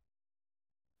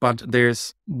 But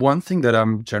there's one thing that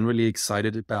I'm generally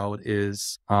excited about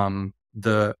is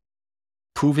the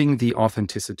proving the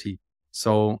authenticity.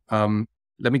 So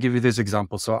let me give you this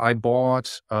example. So I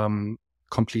bought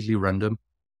completely random.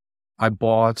 I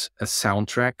bought a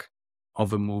soundtrack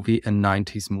of a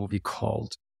 90s movie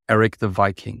called Eric the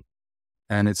Viking.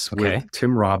 And it's with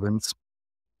Tim Robbins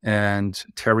and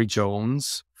Terry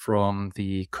Jones from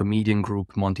the comedian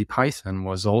group Monty Python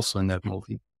was also in that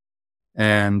movie.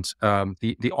 And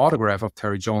the autograph of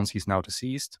Terry Jones, he's now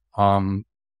deceased,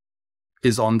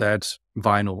 is on that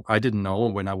vinyl. I didn't know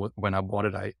when I bought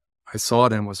it. I saw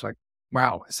it and was like,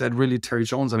 wow, is that really Terry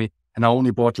Jones? I mean, and I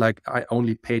only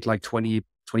paid like $20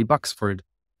 for it.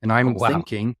 And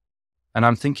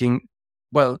I'm thinking,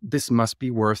 well, this must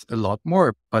be worth a lot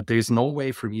more, but there's no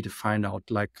way for me to find out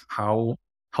like how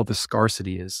the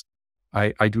scarcity is.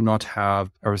 I do not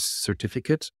have a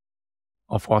certificate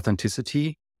of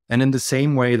authenticity. And in the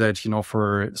same way that,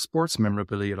 for sports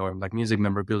memorabilia or like music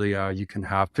memorabilia, you can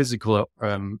have physical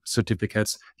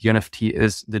certificates, the NFT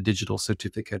is the digital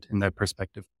certificate in that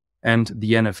perspective. And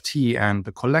the NFT and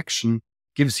the collection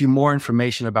gives you more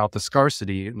information about the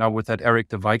scarcity. Now with that Eric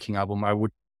the Viking album,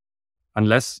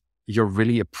 unless you're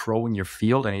really a pro in your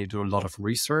field and you do a lot of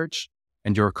research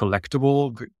and you're a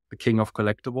collectible, the king of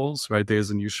collectibles, right? There's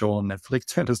a new show on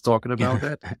Netflix that is talking about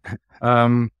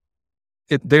that.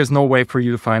 There's no way for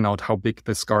you to find out how big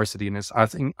the scarcity is. I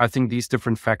think these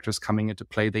different factors coming into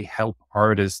play, they help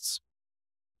artists,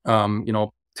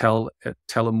 tell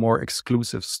a more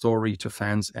exclusive story to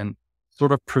fans and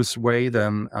sort of persuade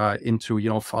them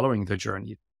into, following the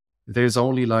journey. There's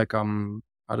only like,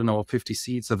 50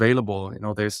 seats available.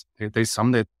 There's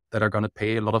some that are going to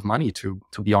pay a lot of money to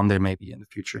be on there maybe in the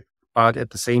future. But at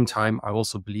the same time, I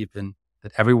also believe in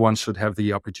that everyone should have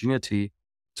the opportunity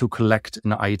to collect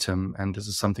an item. And this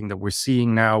is something that we're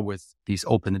seeing now with these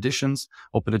open editions.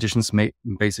 Open editions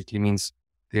basically means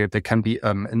there can be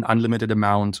an unlimited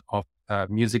amount of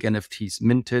music NFTs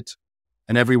minted,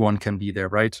 and everyone can be there,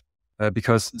 right?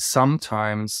 Because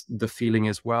sometimes the feeling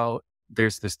is, well,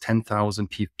 there's this 10,000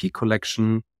 PFP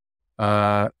collection,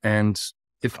 and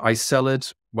if I sell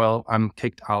it, well, I'm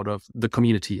kicked out of the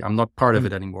community. I'm not part of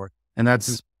it anymore, and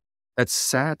that's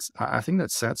sad. I think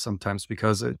that's sad sometimes,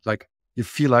 because like you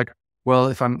feel like, well,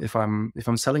 if I'm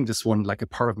selling this one, like a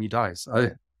part of me dies.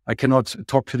 I cannot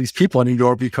talk to these people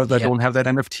anymore because I don't have that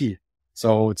NFT.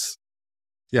 So it's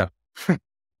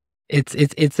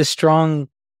it's a strong.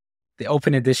 The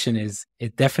open edition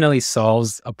it definitely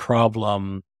solves a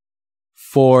problem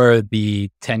for the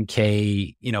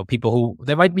 10K, people who,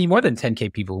 there might be more than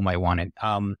 10K people who might want it.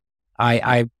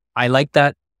 I like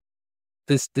that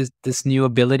this new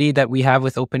ability that we have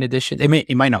with open edition.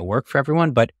 It might not work for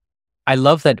everyone, but I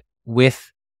love that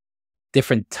with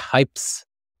different types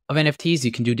of NFTs,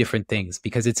 you can do different things,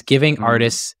 because it's giving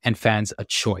artists and fans a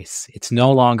choice. It's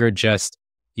no longer just,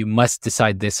 you must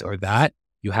decide this or that.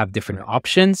 You have different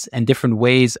options and different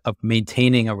ways of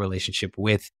maintaining a relationship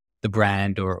with the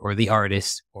brand or the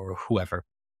artist or whoever.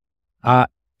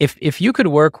 If you could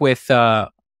work with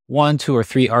 1, 2, or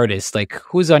 3 artists, like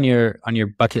who's on your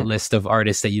bucket list of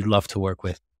artists that you'd love to work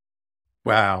with?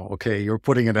 Wow. Okay, you're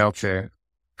putting it out there.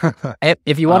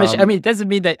 If you want to, I mean, it doesn't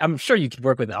mean that I'm sure you could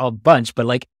work with a bunch, but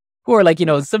like, who are like,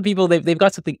 some people, they've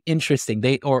got something interesting.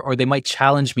 Or they might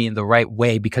challenge me in the right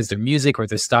way because their music or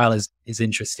their style is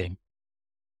interesting.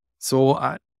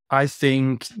 So I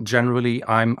think generally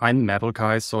I'm metal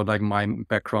guy. So like my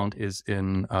background is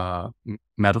in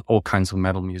metal, all kinds of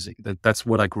metal music. That's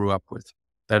what I grew up with.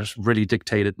 That has really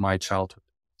dictated my childhood.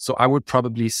 So I would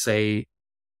probably say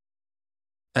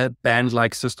a band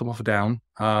like System of a Down,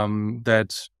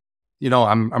 that,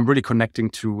 I'm really connecting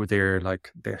to their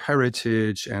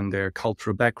heritage and their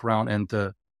cultural background and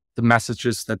the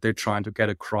messages that they're trying to get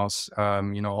across.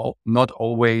 Not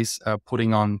always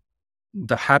putting on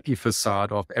the happy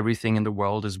facade of everything in the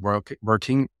world is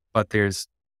working, but there's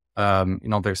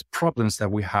problems that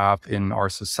we have in our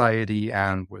society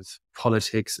and with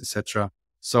politics, etc.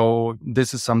 So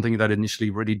this is something that initially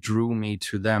really drew me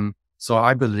to them. So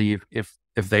I believe if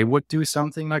they would do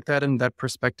something like that in that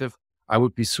perspective, I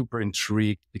would be super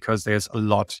intrigued, because there's a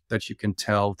lot that you can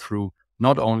tell through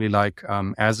not only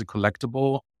as a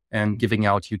collectible and giving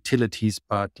out utilities,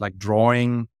 but like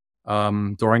drawing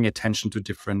attention to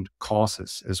different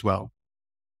causes as well.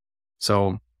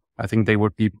 So I think they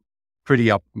would be pretty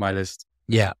up my list.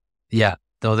 Yeah.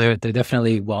 Though they're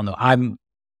definitely well known.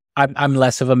 I'm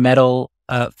less of a metal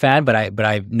fan, but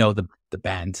I know the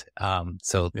band.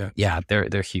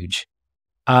 They're huge.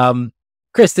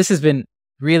 Chris, this has been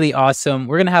really awesome.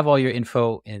 We're gonna have all your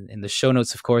info in the show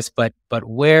notes, of course. But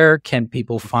where can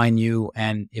people find you?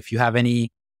 And if you have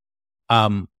any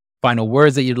final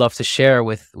words that you'd love to share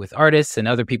with artists and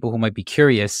other people who might be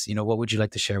curious, what would you like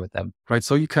to share with them? Right.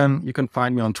 So you can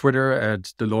find me on Twitter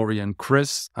at DeLorean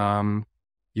Chris.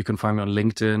 You can find me on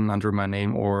LinkedIn under my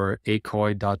name, or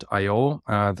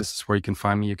acoy.io. This is where you can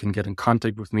find me. You can get in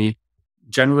contact with me.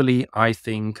 Generally, I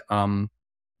think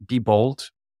be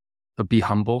bold, but be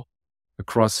humble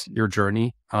across your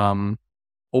journey.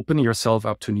 Open yourself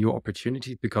up to new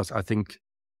opportunities, because I think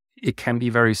it can be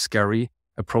very scary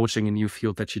approaching a new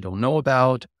field that you don't know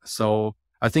about. So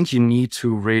I think you need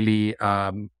to really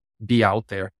be out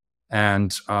there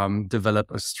and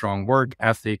develop a strong work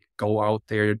ethic. Go out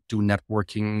there, do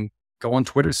networking, go on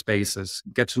Twitter Spaces,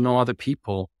 get to know other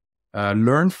people,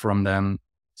 learn from them.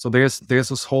 So there's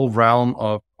this whole realm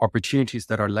of opportunities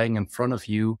that are laying in front of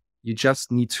you. You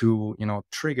just need to,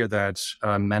 trigger that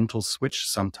mental switch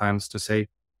sometimes to say,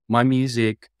 my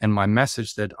music and my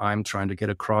message that I'm trying to get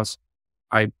across,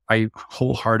 I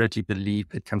wholeheartedly believe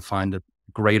it can find a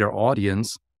greater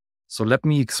audience. So let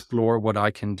me explore what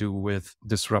I can do with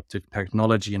disruptive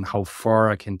technology and how far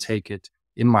I can take it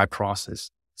in my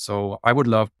process. So I would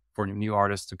love for new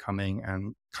artists to come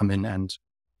in and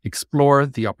explore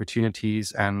the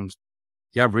opportunities and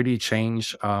really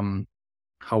change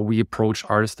how we approach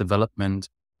artist development,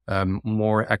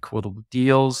 more equitable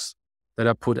deals that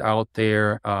are put out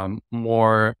there,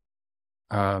 more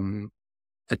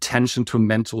attention to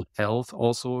mental health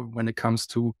also when it comes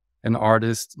to an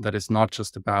artist, that is not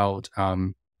just about,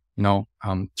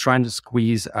 trying to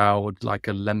squeeze out like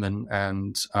a lemon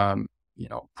and,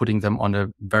 putting them on a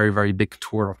very, very big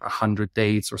tour of 100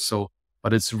 dates or so,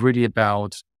 but it's really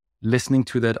about listening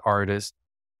to that artist,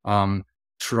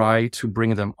 try to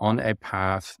bring them on a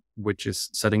path which is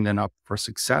setting them up for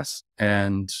success.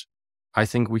 And I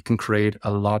think we can create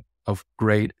a lot of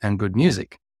great and good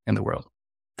music in the world.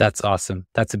 That's awesome.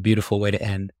 That's a beautiful way to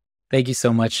end. Thank you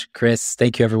so much, Chris.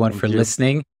 Thank you everyone for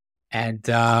listening. And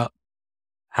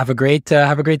Have a great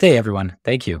day, everyone.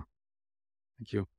 Thank you. Thank you.